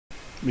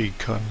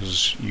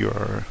because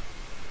you're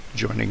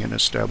joining an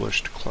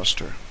established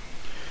cluster.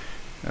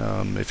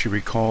 If you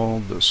recall,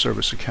 the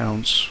service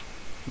accounts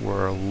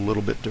were a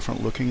little bit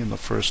different looking in the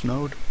first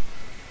node.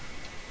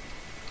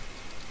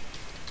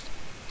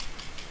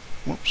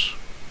 Whoops.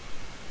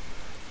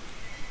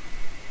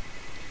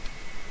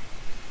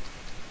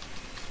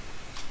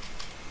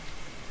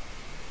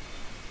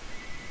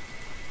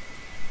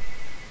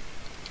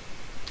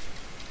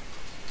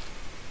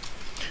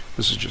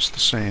 This is just the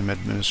same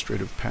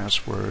administrative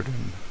password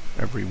in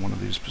every one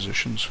of these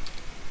positions.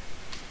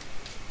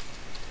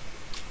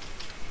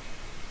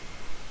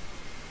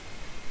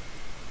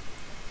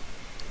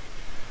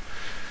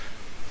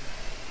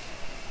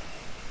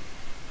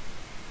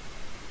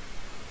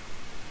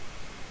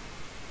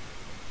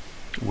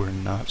 We're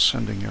not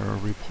sending error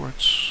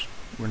reports.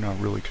 We're not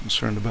really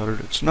concerned about it.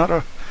 It's not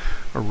a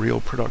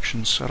real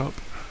production setup.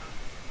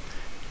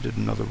 Did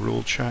another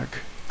rule check.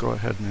 Go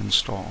ahead and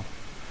install.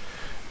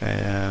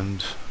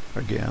 And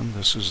again,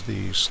 this is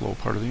the slow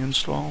part of the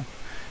install,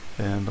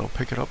 and I'll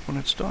pick it up when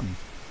it's done.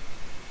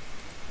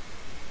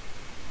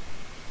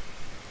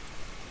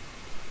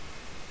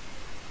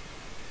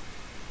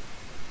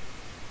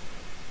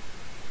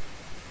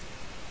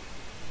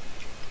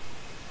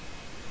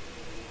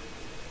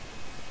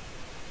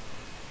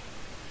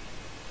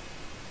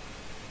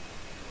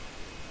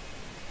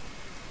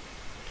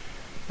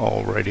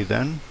 Alrighty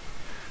then,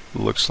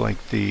 looks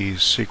like the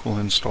SQL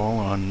install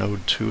on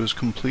node 2 is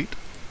complete.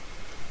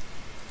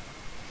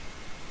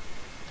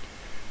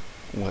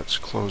 Let's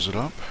close it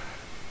up.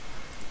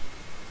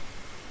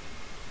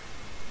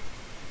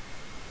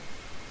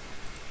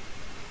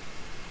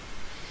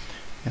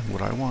 And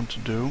what I want to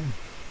do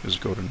is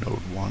go to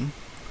node 1,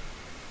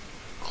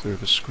 clear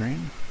the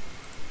screen,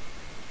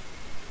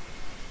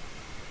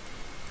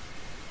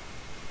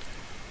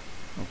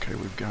 okay,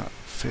 we've got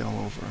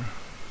failover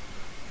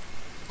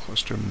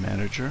cluster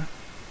manager.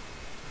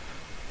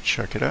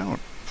 Check it out,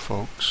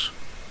 folks.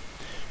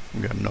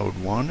 We've got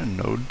node 1 and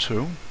node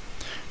 2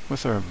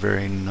 with our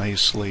very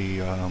nicely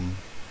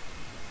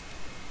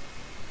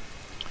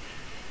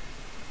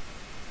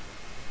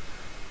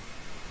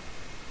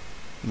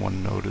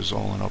one node is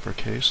all in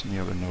uppercase and the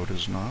other node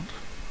is not.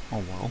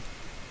 Oh well.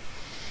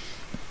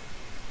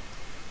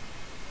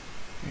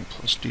 A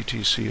plus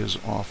DTC is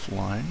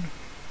offline.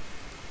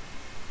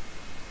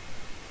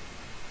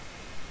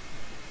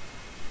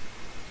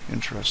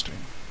 Interesting.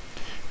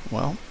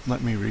 Well,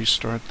 let me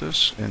restart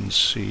this and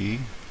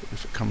see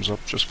if it comes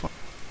up just fine.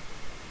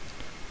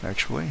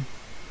 Actually,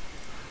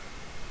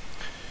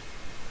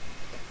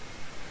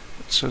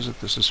 it says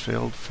that this is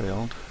failed.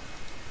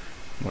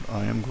 What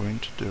I am going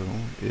to do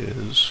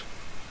is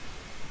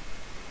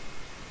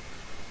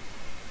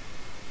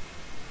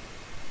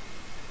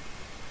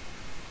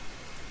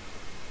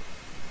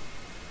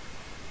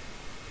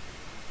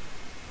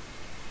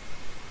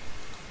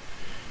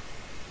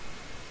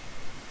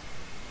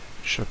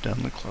shut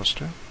down the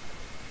cluster.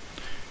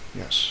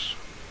 Yes.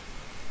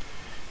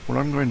 What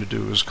I'm going to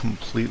do is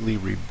completely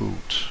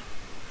reboot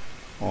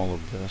all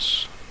of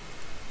this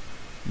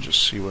and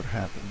just see what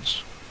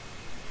happens.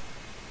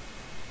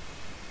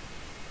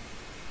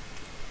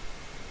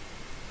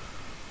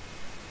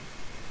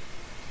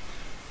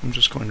 I'm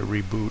just going to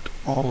reboot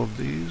all of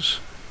these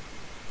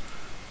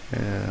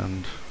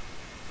and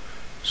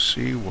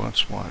see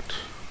what's what.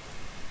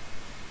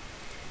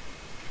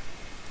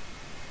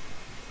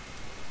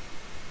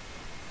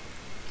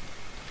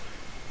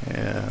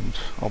 And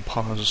I'll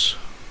pause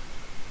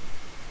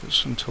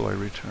this until I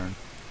return.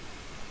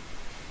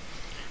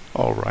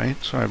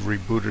 Alright, so I've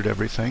rebooted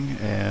everything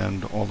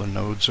and all the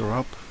nodes are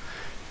up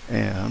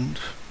and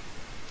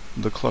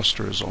the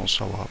cluster is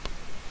also up.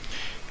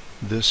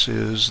 This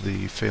is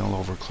the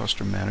failover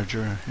cluster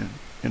manager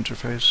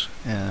interface,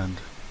 and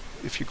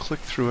if you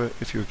click through it,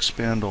 if you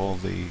expand all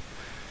the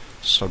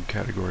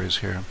subcategories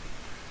here,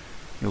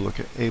 you'll look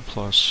at A+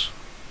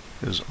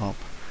 is up.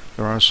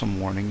 There are some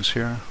warnings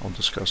here. I'll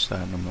discuss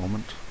that in a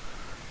moment.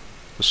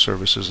 The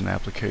services and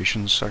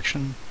applications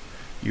section,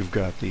 you've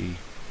got the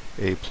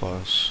A+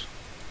 plus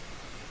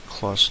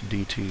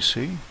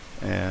DTC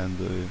and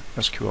the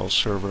SQL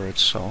server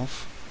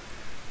itself.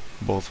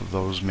 Both of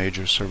those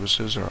major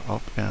services are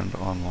up and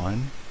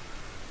online.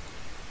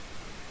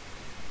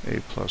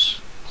 A++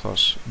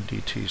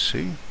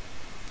 DTC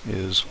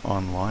is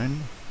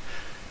online.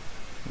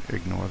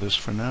 Ignore this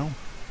for now.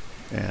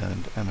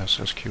 And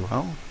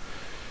MSSQL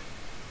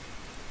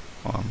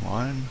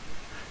online.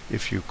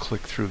 If you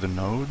click through the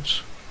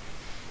nodes,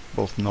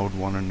 both node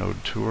 1 and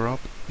node 2 are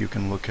up. You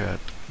can look at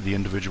the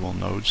individual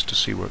nodes to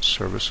see what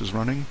service is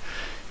running.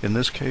 In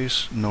this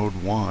case,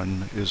 node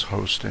 1 is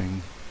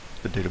hosting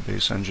the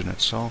database engine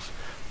itself.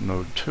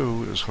 Node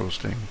 2 is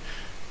hosting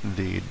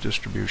the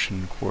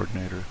distribution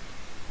coordinator.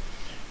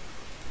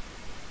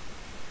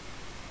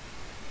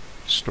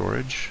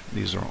 Storage,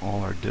 these are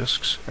all our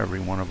disks. Every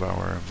one of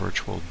our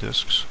virtual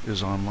disks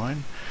is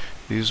online.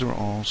 These are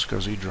all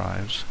SCSI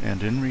drives,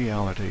 and in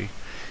reality,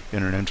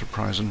 in an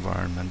enterprise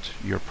environment,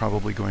 you're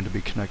probably going to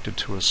be connected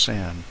to a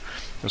SAN,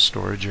 a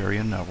storage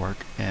area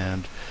network,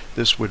 and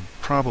this would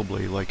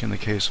probably, like in the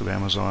case of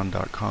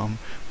Amazon.com,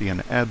 be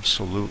an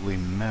absolutely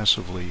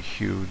massively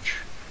huge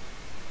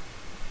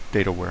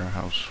data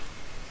warehouse.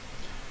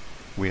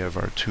 We have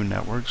our two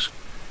networks.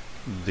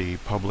 The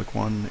public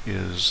one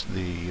is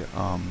the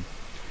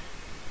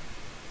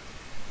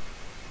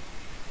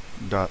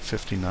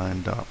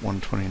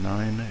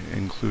 .59.129,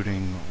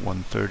 including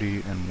 130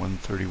 and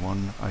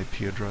 131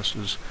 IP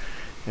addresses,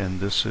 and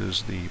this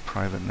is the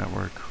private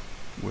network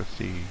with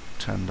the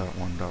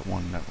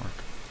 10.1.1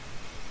 network.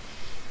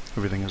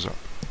 Everything is up.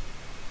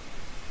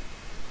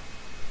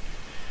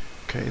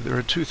 Okay, there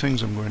are two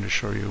things I'm going to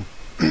show you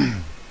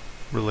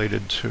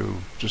related to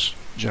just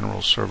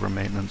general server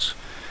maintenance.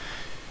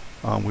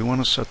 We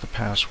want to set the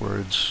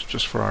passwords,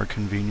 just for our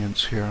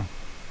convenience here,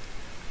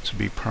 to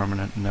be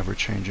permanent and never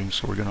changing,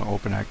 so we're going to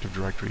open Active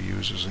Directory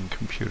users and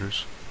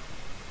computers.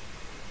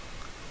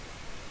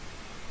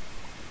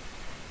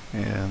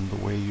 And the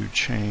way you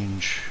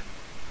change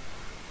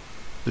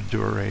the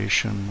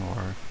duration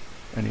or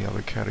any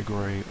other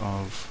category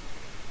of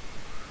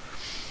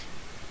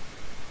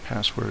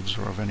passwords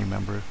or of any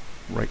member,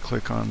 right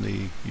click on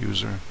the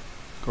user,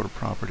 go to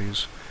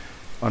Properties.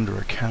 Under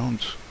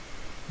Account,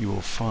 you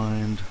will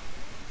find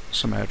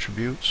some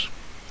attributes.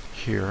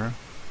 Here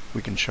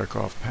we can check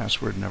off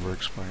Password Never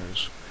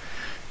Expires,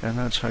 and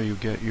that's how you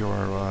get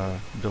your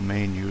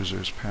domain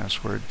user's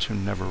password to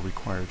never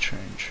require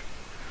change.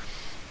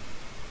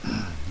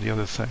 The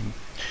other thing,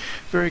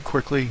 very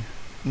quickly,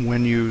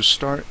 when you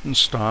start and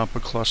stop a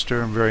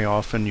cluster, very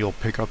often you'll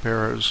pick up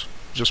errors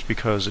just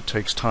because it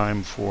takes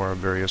time for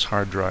various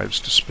hard drives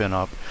to spin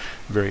up,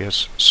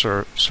 various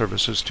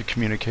services to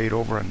communicate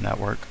over a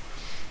network.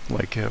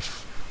 Like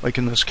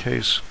in this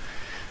case,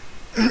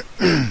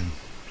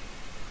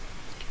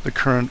 the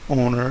current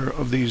owner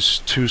of these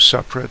two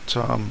separate,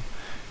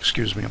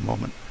 excuse me a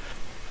moment,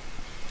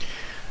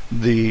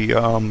 the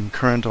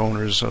current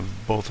owners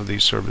of both of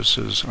these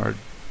services are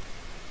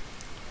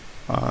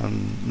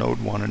on node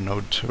 1 and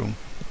node 2.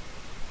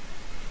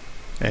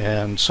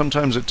 And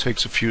sometimes it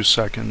takes a few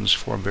seconds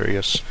for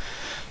various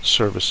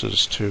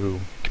services to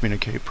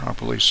communicate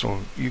properly,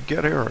 so you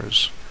get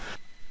errors.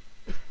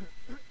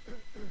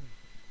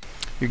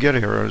 You get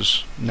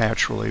errors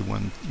naturally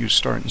when you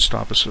start and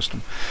stop a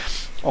system.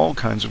 All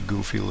kinds of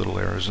goofy little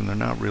errors, and they're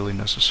not really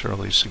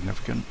necessarily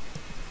significant.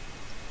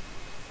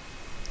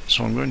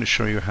 So I'm going to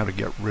show you how to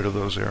get rid of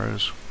those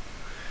errors.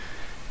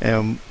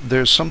 And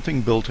there's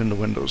something built into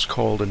Windows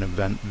called an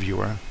event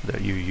viewer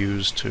that you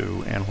use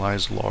to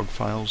analyze log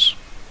files.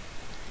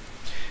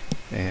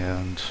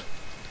 And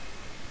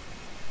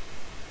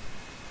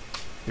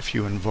if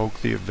you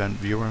invoke the event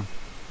viewer,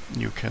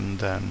 you can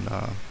then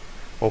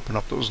open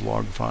up those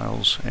log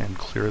files and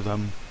clear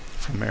them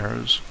from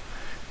errors.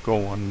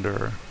 Go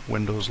under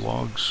Windows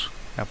Logs,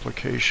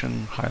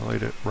 Application,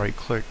 highlight it, right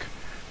click,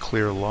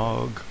 Clear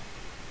Log.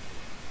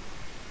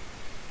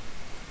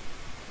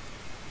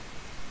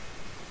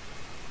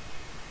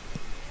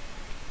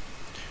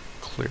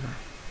 Clear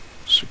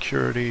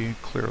Security,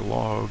 Clear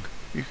Log.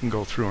 You can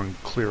go through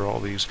and clear all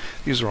these.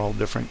 These are all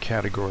different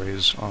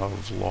categories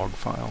of log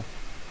file.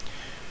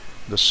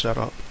 The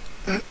setup,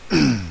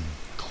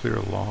 clear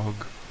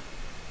log.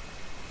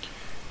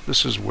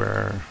 This is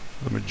where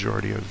the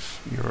majority of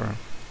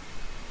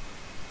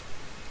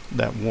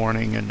that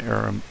warning and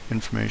error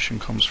information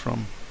comes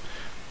from,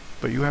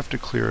 but you have to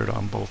clear it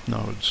on both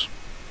nodes.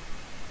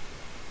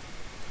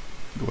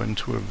 Go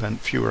into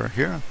Event Viewer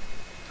here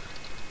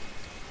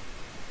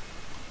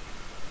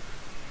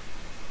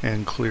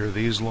and clear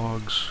these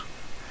logs,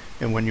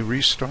 and when you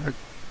restart,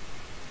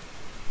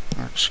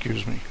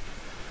 excuse me,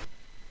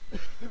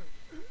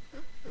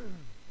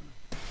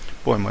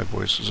 boy, my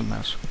voice is a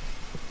mess.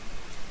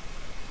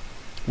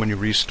 When you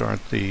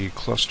restart the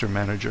cluster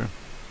manager,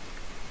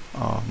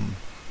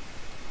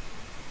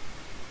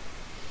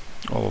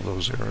 all of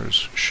those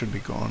errors should be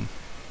gone,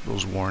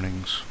 those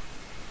warnings.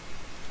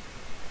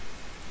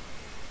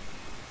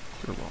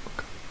 Clear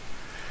log.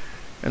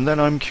 And then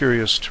I'm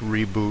curious to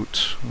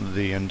reboot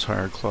the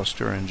entire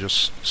cluster and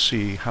just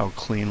see how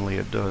cleanly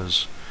it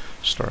does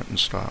start and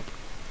stop.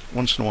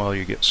 Once in a while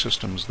you get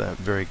systems that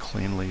very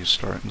cleanly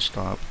start and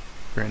stop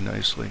very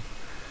nicely.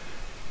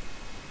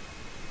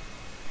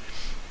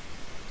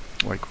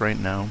 Like right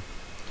now,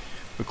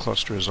 the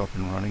cluster is up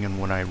and running, and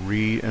when I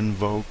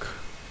re-invoke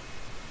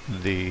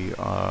the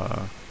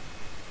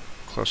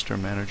cluster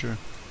manager,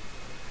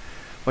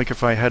 like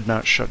if I had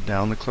not shut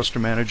down the cluster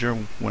manager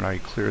when I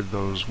cleared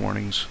those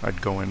warnings,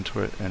 I'd go into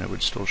it and it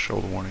would still show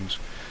the warnings.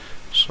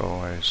 So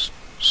I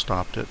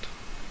stopped it,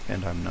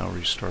 and I'm now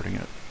restarting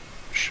it.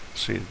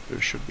 See,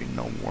 there should be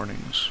no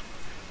warnings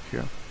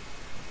here.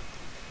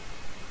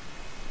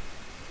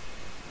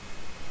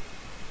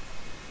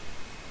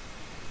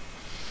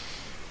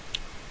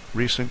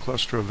 Recent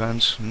cluster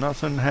events,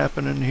 nothing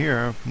happening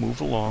here,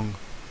 move along.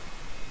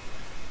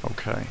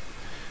 Okay,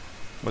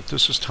 what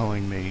this is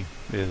telling me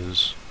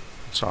is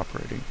it's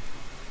operating.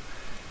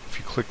 If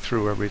you click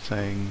through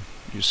everything,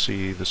 You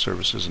see the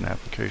services and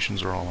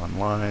applications are all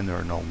online. There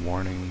are no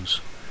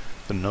warnings.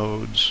 The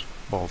nodes,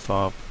 both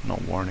up, no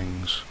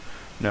warnings.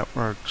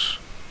 Networks,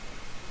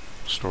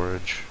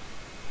 storage,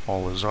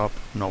 all is up,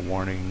 no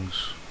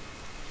warnings.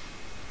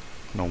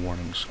 No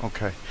warnings.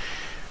 Okay.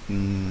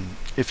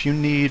 If you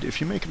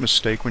make a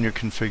mistake when you're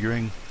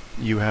configuring,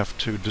 you have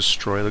to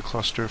destroy the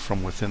cluster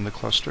from within the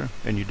cluster,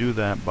 and you do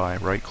that by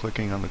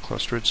right-clicking on the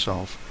cluster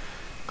itself,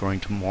 going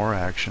to More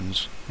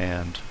Actions,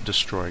 and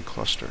Destroy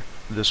Cluster.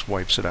 This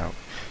wipes it out.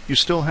 You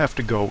still have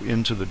to go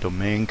into the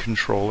domain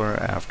controller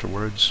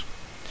afterwards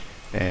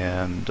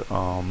and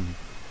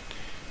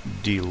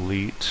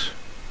delete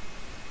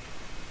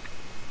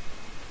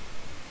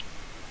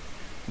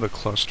the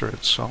cluster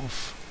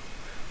itself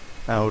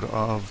out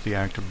of the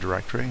Active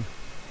Directory.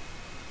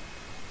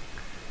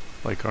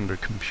 Like under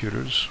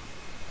computers,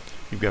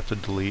 you've got to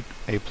delete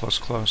A++,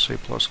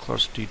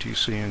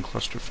 DTC, and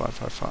cluster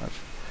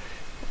 555.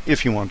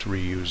 If you want to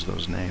reuse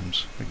those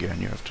names,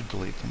 again, you have to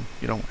delete them.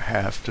 You don't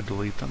have to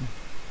delete them.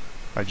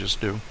 I just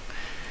do.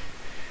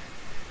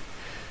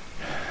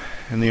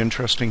 And the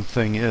interesting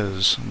thing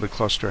is, the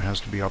cluster has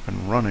to be up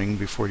and running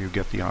before you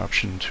get the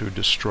option to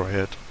destroy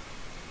it.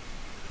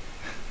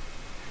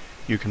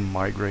 You can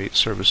migrate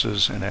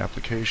services and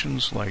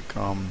applications, like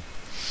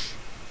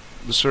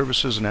the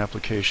services and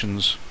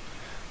applications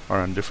are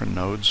on different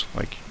nodes.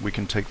 Like, we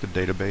can take the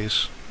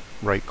database,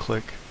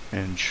 right-click,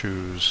 and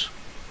choose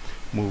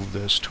move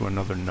this to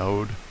another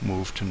node,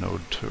 move to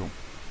node 2.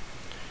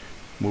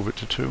 Move it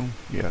to 2?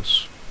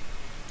 Yes.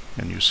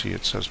 And you see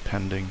it says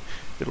pending.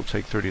 It'll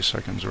take 30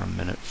 seconds or a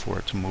minute for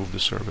it to move the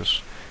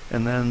service,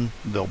 and then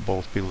they'll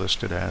both be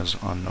listed as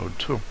on node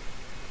 2.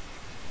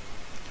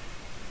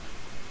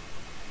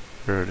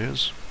 There it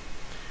is.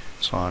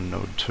 It's on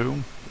node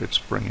 2. It's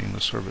bringing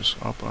the service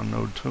up on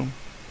node 2.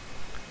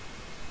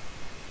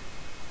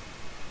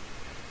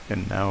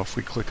 And now if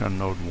we click on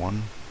node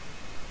 1,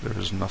 there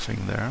is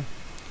nothing there.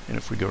 And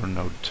if we go to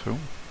node 2,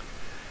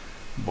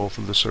 both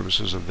of the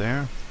services are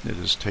there. It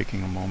is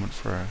taking a moment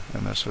for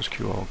MS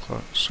SQL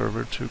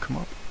Server to come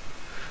up.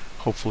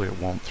 Hopefully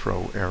it won't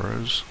throw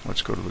errors.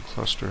 Let's go to the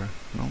cluster.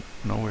 Nope,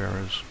 no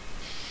errors.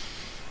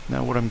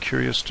 Now what I'm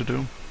curious to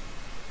do,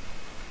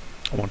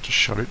 I want to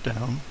shut it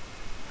down.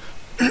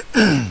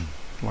 I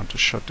want to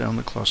shut down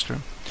the cluster.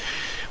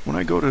 When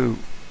I go to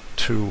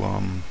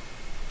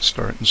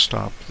start and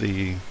stop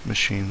the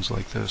machines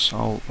like this,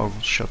 I'll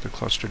shut the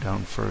cluster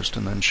down first,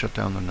 and then shut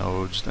down the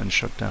nodes, then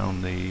shut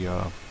down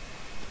the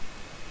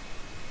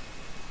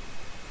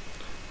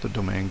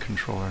domain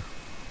controller.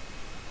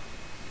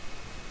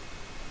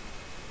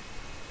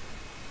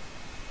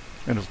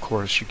 And of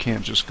course, you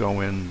can't just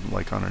go in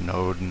like on a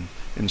node and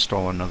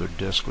install another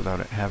disk without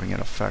it having an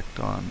effect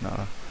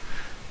on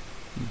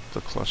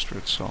the cluster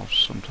itself.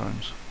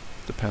 Sometimes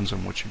depends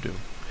on what you do.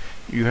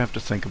 You have to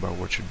think about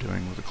what you're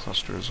doing with the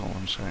cluster, is all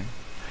I'm saying.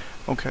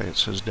 Okay, it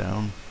says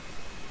down.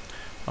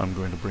 I'm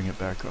going to bring it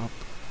back up.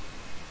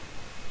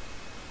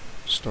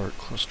 Start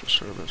cluster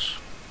service.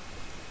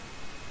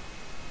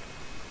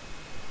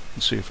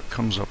 And see if it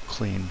comes up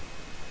clean.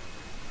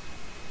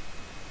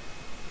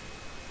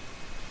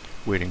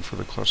 Waiting for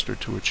the cluster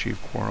to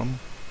achieve quorum.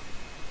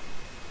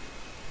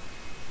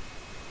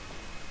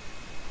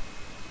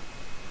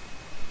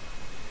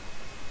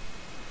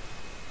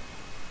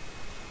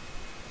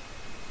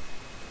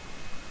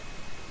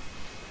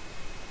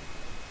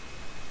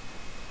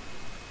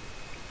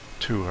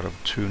 Two out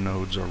of 2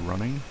 nodes are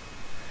running.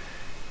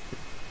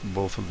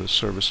 Both of the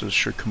services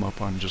should come up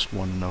on just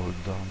one node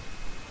though.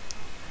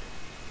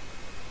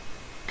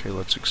 Okay,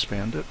 let's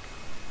expand it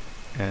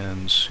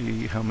and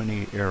see how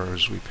many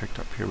errors we picked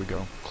up. Here we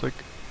go. Click.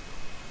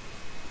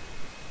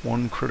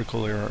 One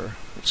critical error.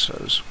 It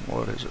says,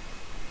 what is it?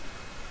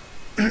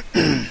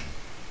 It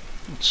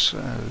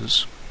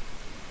says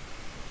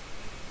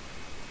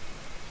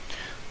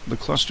the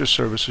cluster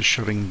service is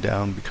shutting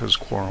down because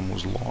quorum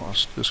was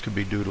lost. This could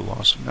be due to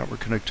loss of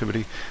network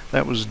connectivity.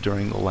 That was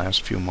during the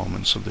last few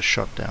moments of the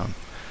shutdown.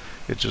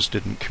 It just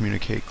didn't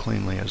communicate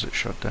cleanly as it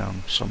shut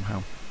down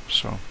somehow.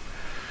 So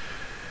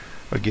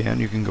again,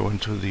 you can go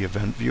into the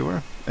event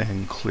viewer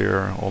and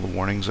clear all the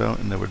warnings out,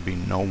 and there would be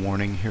no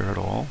warning here at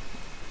all.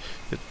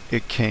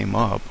 It came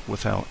up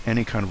without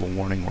any kind of a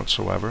warning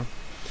whatsoever.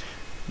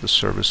 The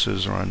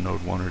services are on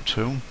node 1 or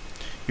 2.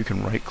 You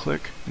can right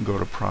click and go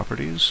to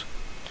properties,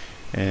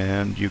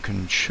 and you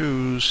can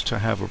choose to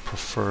have a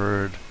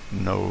preferred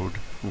node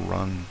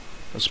run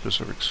a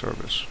specific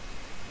service.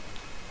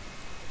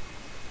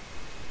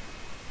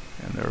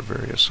 And there are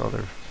various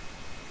other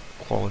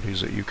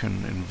qualities that you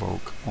can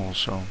invoke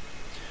also.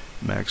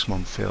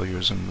 Maximum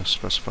failures in the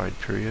specified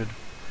period.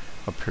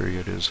 A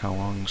period is how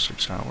long?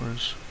 6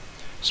 hours.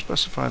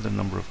 Specify the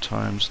number of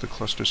times the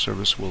cluster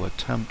service will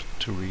attempt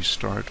to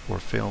restart or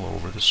fail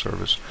over the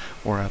service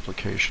or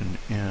application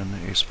in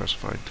a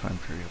specified time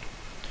period.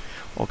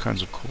 All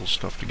kinds of cool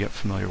stuff to get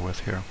familiar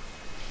with here.